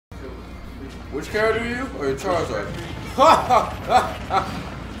Which character are you? Or your Charizard? Ha ha ha ha!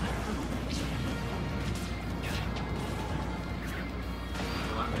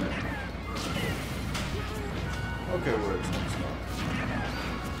 Okay, where it's next stop.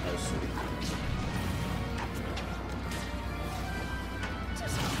 I see.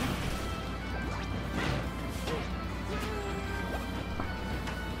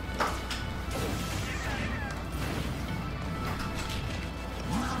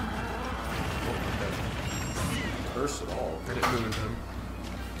 Curse at all. I didn't move into him.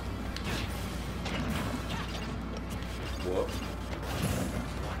 What?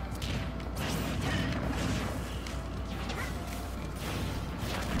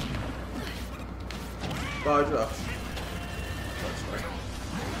 Bye, Josh. That's right.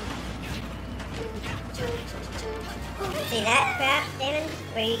 See that crap, Damon?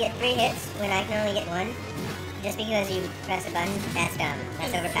 Where you get 3 hits when I can only get 1? Just because you press a button? That's dumb.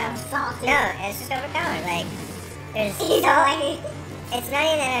 That's overpowered. No, it's just overpowered. Like, there's... He's all I need. It's not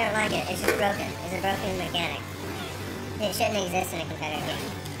even that I don't like it. It's just broken. It's a broken mechanic. It shouldn't exist in a competitive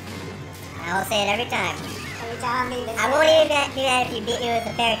game. I will say it every time. I won't even do that if you beat me with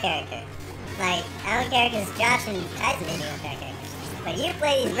a fair character. Like, I don't care because Josh and Tyson beat me with fair characters. But you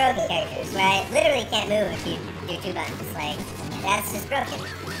play these broken characters where I literally can't move if you do 2 buttons. Like, that's just broken.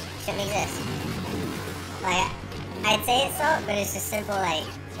 Shouldn't exist. Like, I'd say it's salt, but it's just simple, like,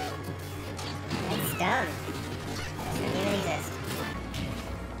 it's dumb. It shouldn't even exist.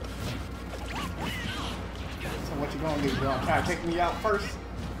 So what you gonna do? You gonna try to take me out first?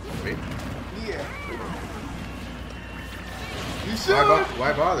 Me? Yeah. You should.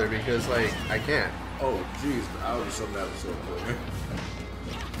 Why bother? Because, like, I can't. Oh, jeez. I was so mad so quick.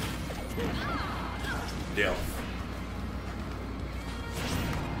 Death.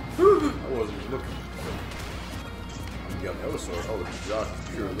 I wasn't looking. Yeah, that was so. Oh, Josh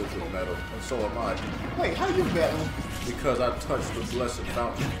is pure liquid metal, and so am I. Wait, how you betting? Because I touched the blessed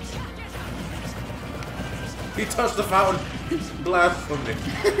fountain. He touched the fountain. Blasphemy.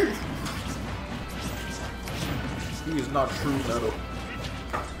 He is not true metal.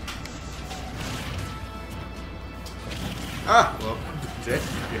 Ah! Well, Jay? I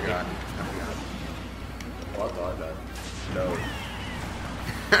forgot. Oh, I thought that. No.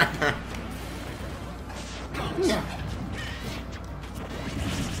 Yeah.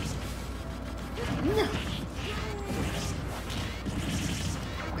 Yeah.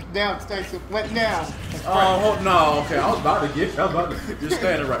 Down, Stacy. Went down. Oh, no. Okay, I was about to get. You're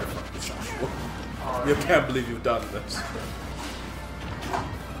standing right in front of me, Joshua. You can't believe you've done this.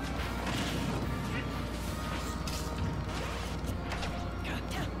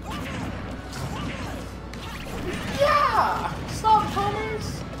 Yeah! Stop, homies!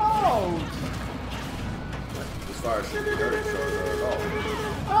 Oh! As far as shooting dirty Charizard at all.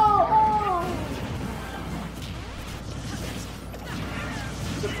 Oh!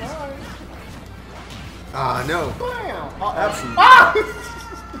 Surprise! Ah, no. Bam! Absolutely. Ah!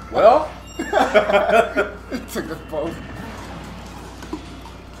 Well? It took us both.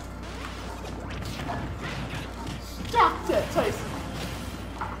 Stop that, Tyson!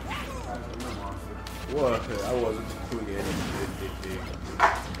 What? I wasn't doing anything.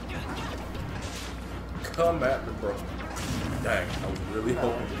 Come at me, bro. Dang, I was really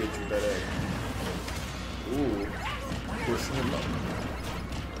hoping to get you that egg. Ooh. Pushing him up.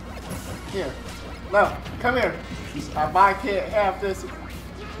 Here. No, come here. I can't have this.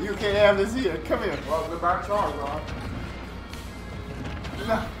 You can't have this here. Come here. Well, we're back charge, Ron.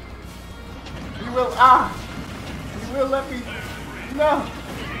 No. You will, you will let me, no.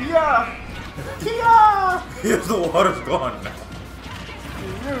 Yeah. Yeah. Yes, the water's gone now. You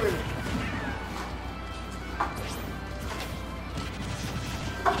ruined it.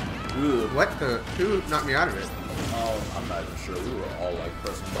 Ugh. What the? Who knocked me out of it? Oh, I'm not even sure. We were all like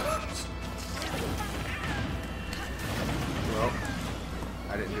pressing buttons. Well,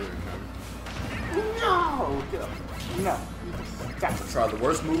 I didn't do it in time. No. Get up. No. I tried the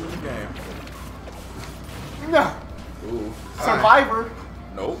worst move in the game. No. Ooh. Survivor.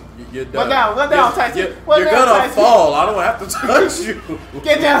 Nope. You're done. What down, Tyson? You're What down, gonna Tyson? fall. I don't have to touch you.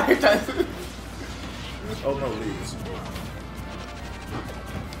 Get down here, Tyson. Oh no, leaves.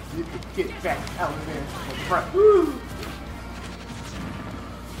 You can get back out of there in front. Woo.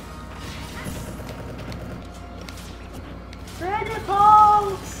 Dragon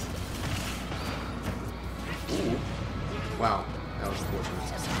Balls! Ooh. Wow, that was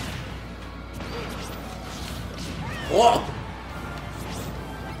unfortunate. Whoa!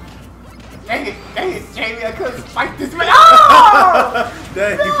 Dang it, Jamie, I couldn't fight this man. Oh!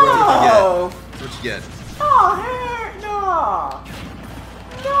 Dang, No! bro. That's what you get. Oh, heck no!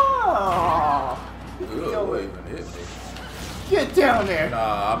 No! hit me. Get down there.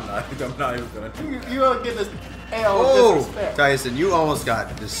 Nah, I'm not even gonna do that. You gonna get this L Oh, disrespect. Tyson, you almost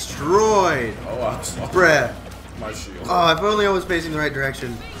got destroyed. Oh, I'm sorry. Bruh. My shield. Oh, if only I was facing the right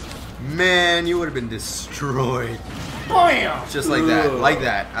direction. Man, you would have been destroyed. Bam! Just like that. Ugh. Like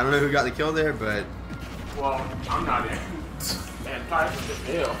that. I don't know who got the kill there, but... Well, I'm not in. And Tyson is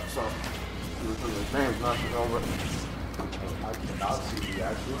ill, so the game's not over. I cannot see the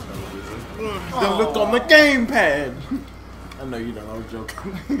actual television. Then look on the gamepad. I know you don't. I was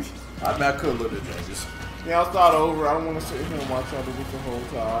joking. I mean, I could look at changes. Yeah, I'll start over. I don't want to sit here and watch y'all do this the whole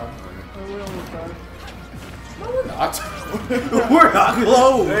time. Oh, we almost done. No, we're not. We're not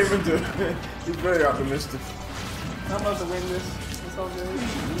close. David, he's very optimistic. I'm about to win this. It's all good.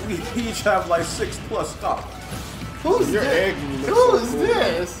 We each have like 6+ stock. Who's Your this? egg looks Who so is cool.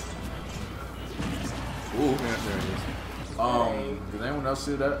 this? Ooh. Yeah, there it is. Did anyone else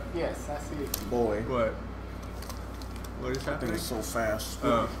see that? Yes, I see it. Boy. What? What is I think happening? it's so fast.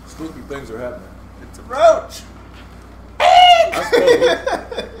 Oh. Spooky things are happening. It's a roach! I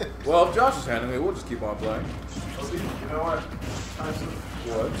suppose. Well, if Josh is handling it, we'll just keep on playing. You know what?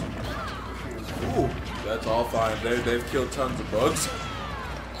 What? Ooh. That's all fine. They've killed tons of bugs.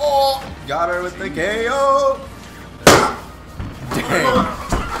 Oh! Got her with the KO! Damn.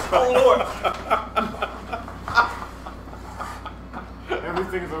 Oh, Lord.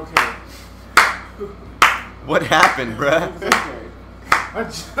 Everything's okay. What happened, bruh? Everything's okay.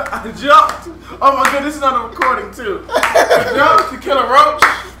 I jumped. Oh my goodness, it's on a recording too. I jumped to kill a roach.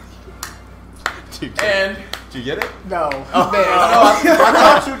 And Did you get it? no. Oh,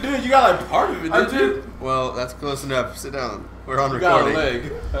 I thought you did. You got like part of it, I didn't you? did. Well, that's close enough. Sit down. We're on You got a recording.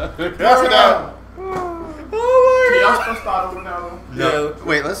 leg. That's it out. Oh Yeah, I'm my supposed to start over now. No. Yeah.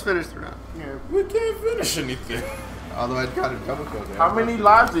 Wait, let's finish the round. Yeah. We can't finish anything. Although I got a double kill there. How many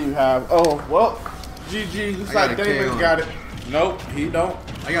lives do you have? Oh, well, GG. Looks I got like a Damon's KO. got it. Nope, he don't.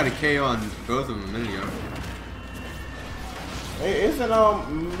 I got a KO on both of them a minute ago. Hey, isn't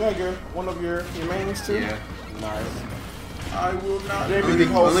Mega one of your mains too? Yeah. Nice. I will not. Maybe Only, you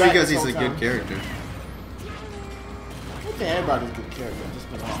hold only back because this he's a whole good time. character. I think everybody's a good character. Just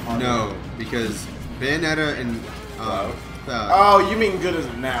been hard. No, because Bayonetta and Oh, you mean good as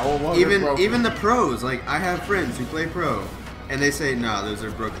now? Well, even the pros, like I have friends who play pro, and they say, "Nah, those are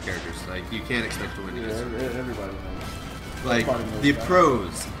broken characters. Like you can't expect to win yeah, these." everybody knows. Like everybody knows the that.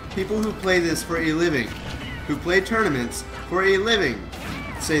 pros, people who play this for a living, who play tournaments for a living,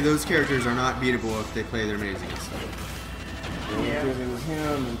 say those characters are not beatable if they play their mains against them. Yeah, because it was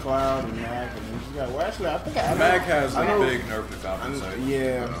him and Cloud and Mac and you got. Well, actually, I think I know. Mag has I a know- big nerf to compensate.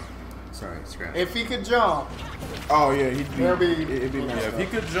 Yeah. Sorry, scrap. If he could jump, oh yeah, it'd be Yeah, messed if he up.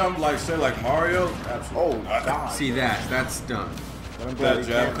 could jump like say like Mario, absolutely. Oh God. See that's dumb. But I'm glad That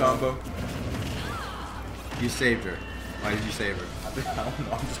he jab can't. combo. You saved her. Why did you save her? I don't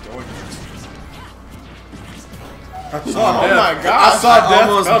know. I'm just going here. I Oh saw death. my God. I saw death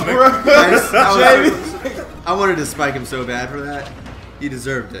Almost coming. I wanted to spike him so bad for that. He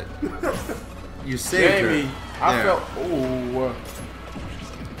deserved it. You saved Jamie, her. I There. felt. Ooh.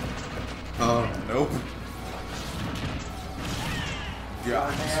 Oh, Nope. Get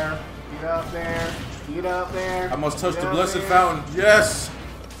up there. Get up there. Get up there. I must touch get the up blessed there. fountain. Yes.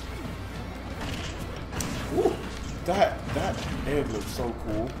 Ooh, that egg looks so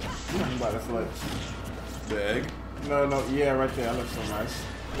cool. I'm about to flex. The egg. No, yeah, right there. That looks so nice.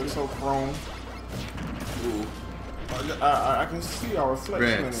 Looks so chrome. Ooh. I can see our reflection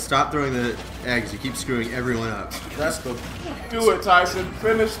in Red, it. stop throwing the eggs. You keep screwing everyone up. That's the. Do it, Tyson.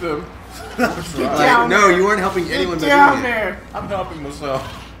 Finish them. That's right. Like, down no, there. you weren't helping anyone Get by down doing it. there. I'm helping myself.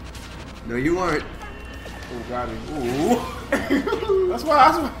 No, you weren't. Oh, got him. Ooh. That's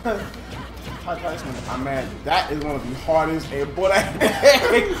why. Ty Tyson, I'm mad. That is one of the hardest egg. Boy, that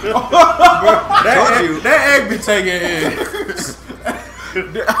Told you. That egg be taking hits.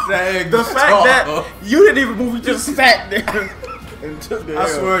 That egg. the be fact tough. that you didn't even move, you just sat there and took the I L.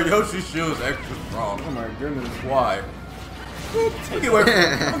 swear Yoshi's shield is extra strong. Oh my goodness. Why? Get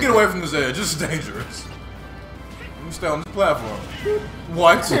away from this edge. This is dangerous. Let me stay on this platform.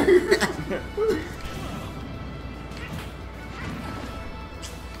 What?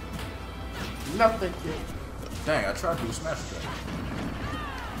 Nothing. Dang, I tried to do a smash attack.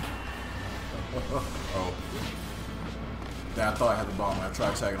 Oh. Dang, I thought I had the bomb. I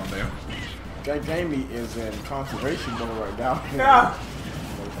tried tagging on there. Jamie is in conservation mode right now.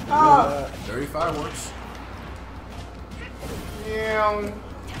 No. Dirty fireworks. Yeah,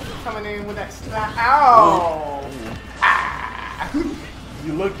 coming in with that slap. Ow! Ah.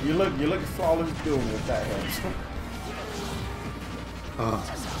 You look flawless doing it. That helps.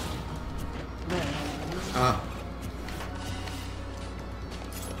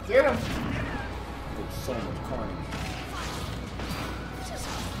 Get him. There's so much carnage.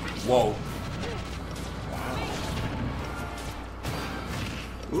 Whoa.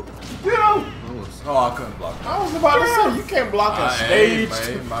 Get him. Almost. Oh, I couldn't block. I was about to say, you can't block a stage.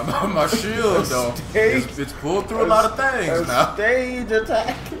 My shield, though. It's pulled through a lot of things now. Stage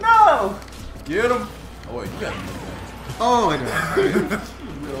attack. No. Get him. Oh, wait, you got him. Oh my god.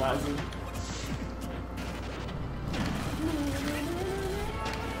 Realizing.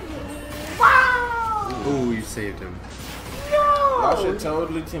 Wow. Ooh, you saved him. Y'all should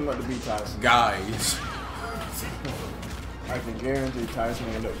totally team up to beat Tyson. Guys. I can guarantee Tyson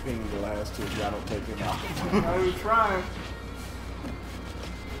will end up pinging the last two if y'all don't take him out. Are you trying?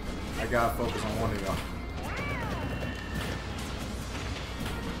 I gotta focus on one of y'all.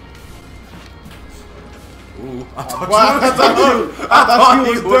 Ooh, I thought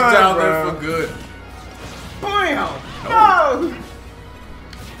you was down there for good. Bam! No!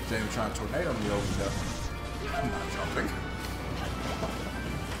 Jamie trying to tornado me over there. I'm not jumping.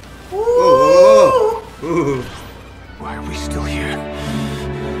 Ooh. Ooh. Why are we still here?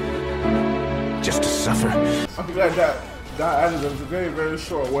 Just to suffer? I'm glad that added them to very, very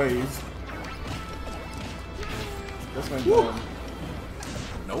short waves. That's my done.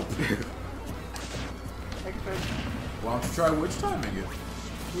 Nope. Why don't you try which timing it?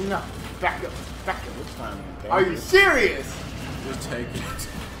 No. Back up. Back up. Which time? Are you serious? Just take it.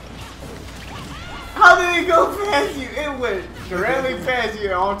 How did it go past you? It went directly past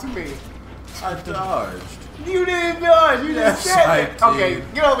you onto me. I dodged. You didn't dodge. You just Yes, said I it. Okay, did.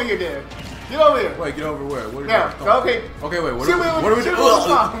 get over here, Dan. Get over here. Wait, get over where? What are Yeah, you doing? okay. Okay, wait. What Shoot are me we with- shoot doing? me with the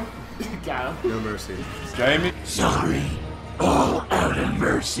phone. Got him. No mercy. Jamie. Sorry. All out of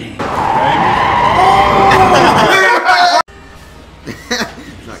mercy.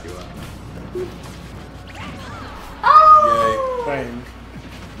 Knock you out. Yay. Bang.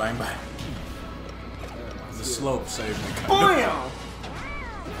 Bang, bang. The slope saved me. Bam!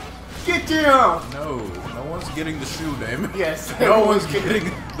 Get down! No one's getting the shoe, Damon. Yes. No one's getting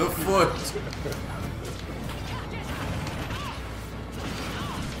the foot.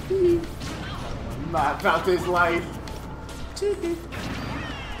 Not about this life.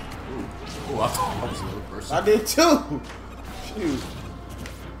 Oh, I thought I was the other person. I did too. Shoot.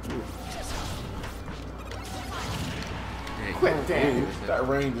 Hey. Quit that. That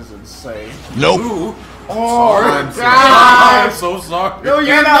range is insane. Ooh. Oh, Sorry. God. I'm so sorry. no,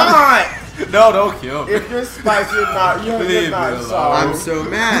 you're not. No, don't kill me. If you're spicy, you're not. You're Leave not me alone. sorry. I'm so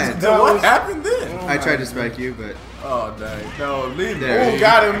mad. Then what happened then? I tried to spike you, but Oh, dang. No, leave me. There. Oh,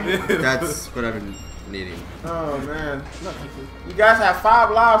 got him. that's what I've been needing. Oh man. You guys have 5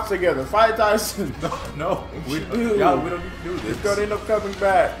 lives together. Fight Tyson. No, we don't need to do this. It's gonna end up coming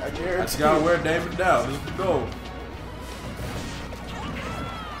back. I I just guarantee. gotta wear Damon down. Let's go.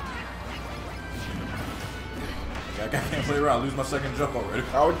 I can't play around. I lose my second jump already.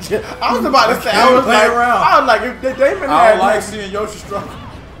 I was about to say. I can't was play like, around. I was like, if Damon I had don't like seeing Yoshi struggle.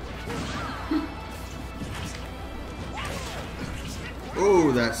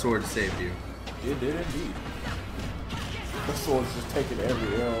 Oh, that sword saved you. It did indeed. the sword's just taking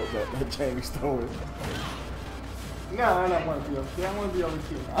every L that Jamie's throwing. No, I don't want to be over here. I want to be over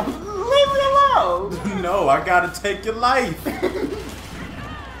here. Leave me alone. No, I gotta take your life.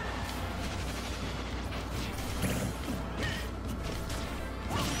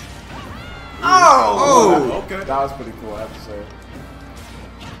 Oh! Okay. That was pretty cool, I have to say.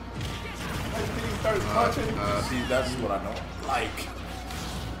 See, that's what I don't like.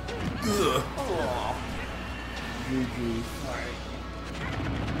 Ugh. GG.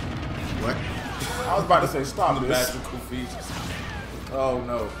 What? I was about to say stop The this. magical feet. Oh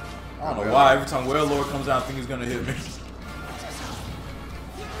no. I don't know why every time Warlord comes out I think he's gonna hit me.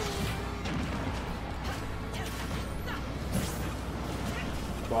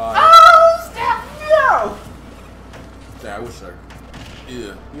 Bye. Oh, snap! No! Yeah, I wish I could.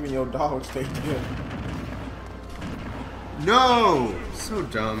 Yeah. Even your dog stayed there. No! So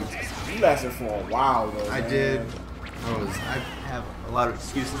dumb. You lasted for a while though. I man. did. I have a lot of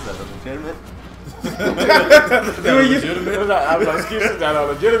excuses that are legitimate. Legitimate? I was like, excuses that are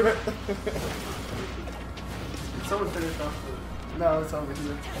legitimate. Someone finished off the... No, it's over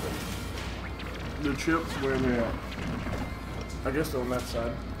here. The chips, where they at? I guess they're on that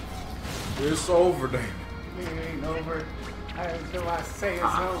side. It's over, Damon. It ain't over. Until I say it's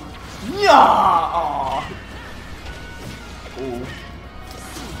over. Yeah! Ooh.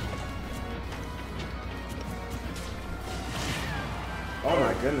 Oh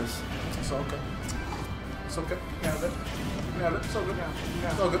my goodness. It's okay. It's okay. You can have it. You can have it. It's all good.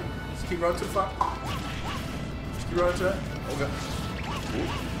 It's all good. Just keep running to the front. Just keep running to that. Okay. Ooh.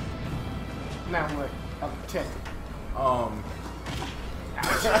 Now what? Up 10.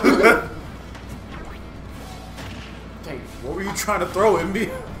 Take it. What were you trying to throw at me?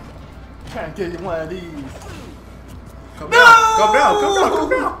 Trying to get you one of these. Come down, come down, come down, come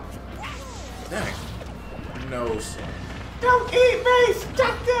down. Dang. No, son. Don't eat me!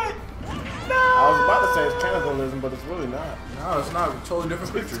 Stop that! No! I was about to say it's cannibalism, but it's really not. No, it's not. A totally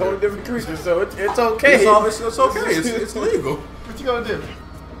different creature. It's totally different creature, so it's okay. It's okay. It's legal. What you gonna do?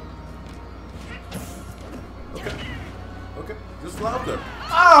 Okay. Okay. Just fly up there.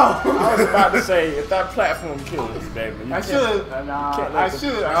 Oh! I was about to say, if that platform kills you, baby, you I can't- should. can't Nah, let I the-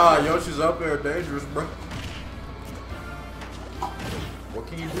 should. Ah, Yoshi's up there. Dangerous, bro. What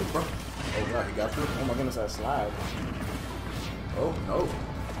can you do, bro? Oh, God, he got through. Oh my goodness, that slide. Oh, no.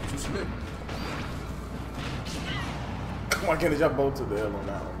 Too slick. Oh my goodness, y'all both to the L on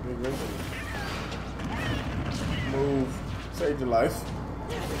that one. Big race. Move. Save your life.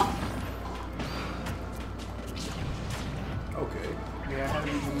 Okay. Yeah, I have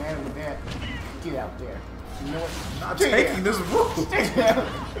to be the man with that. Get out there. You know what? Not Take taking it. this move.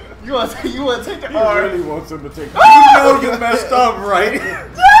 You want to take the He R? really wants him to take You know you messed up, right?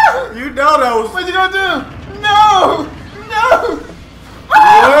 You know that was... What you gonna do? No! No!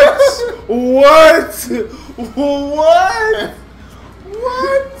 What? What?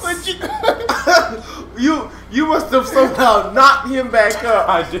 What you You must have somehow knocked him back up.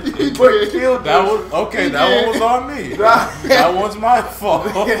 I did. But killed That him. was... Okay, that one was on me. That one's my fault.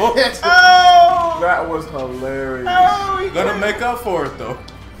 Oh! That was hilarious. Oh! Gonna make up for it, though.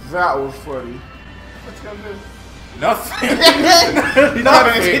 That was funny. What you gonna do? Nothing.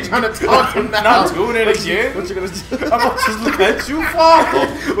 He's trying to talk him now. Not doing it again. What you gonna do? I'm gonna just let you fall.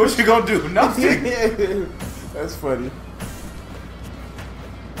 What you gonna do? Nothing. That's funny.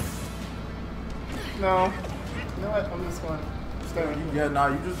 No. You know what? I'm just gonna stay with you. Yeah, nah,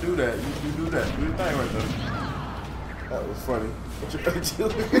 you just do that. You do that. Do your thing right there. That was funny. What you gonna do?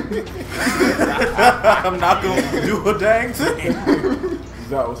 I'm not gonna do a dang thing.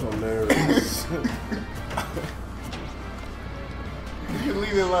 That was hilarious. You can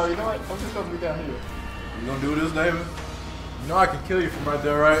leave it alone. You know what? I'm just gonna be down here. You gonna do this, David? You know I can kill you from right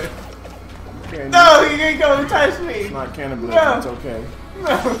there, right? No, he ain't gonna touch me. It's not cannibalism. No. It's okay.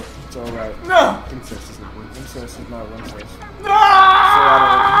 No. It's alright. No. Incest is not one. Incest is not one incest. No.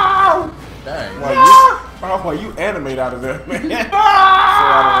 Dang. Why you animate out of there, man? No.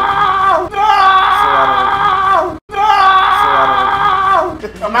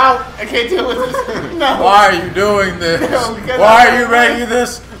 I'm out. I can't deal with this. No. Why are you doing this? No, because Why are you making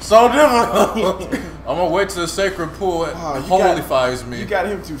this so difficult? I'm gonna wait till the sacred pool holifies me. You got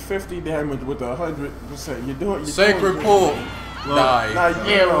him to 50 damage with 100%. You're doing. Sacred pool. Die. Nah,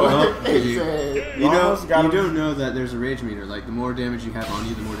 Yeah, Well, it's you almost got him. don't know that there's a rage meter. Like the more damage you have on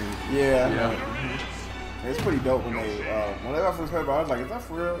you, the more damage. Yeah. It's pretty dope when they. Whenever I first heard about it, I was like, is that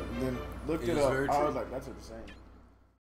for real? And then looked It it is up. very I true. was like, that's insane.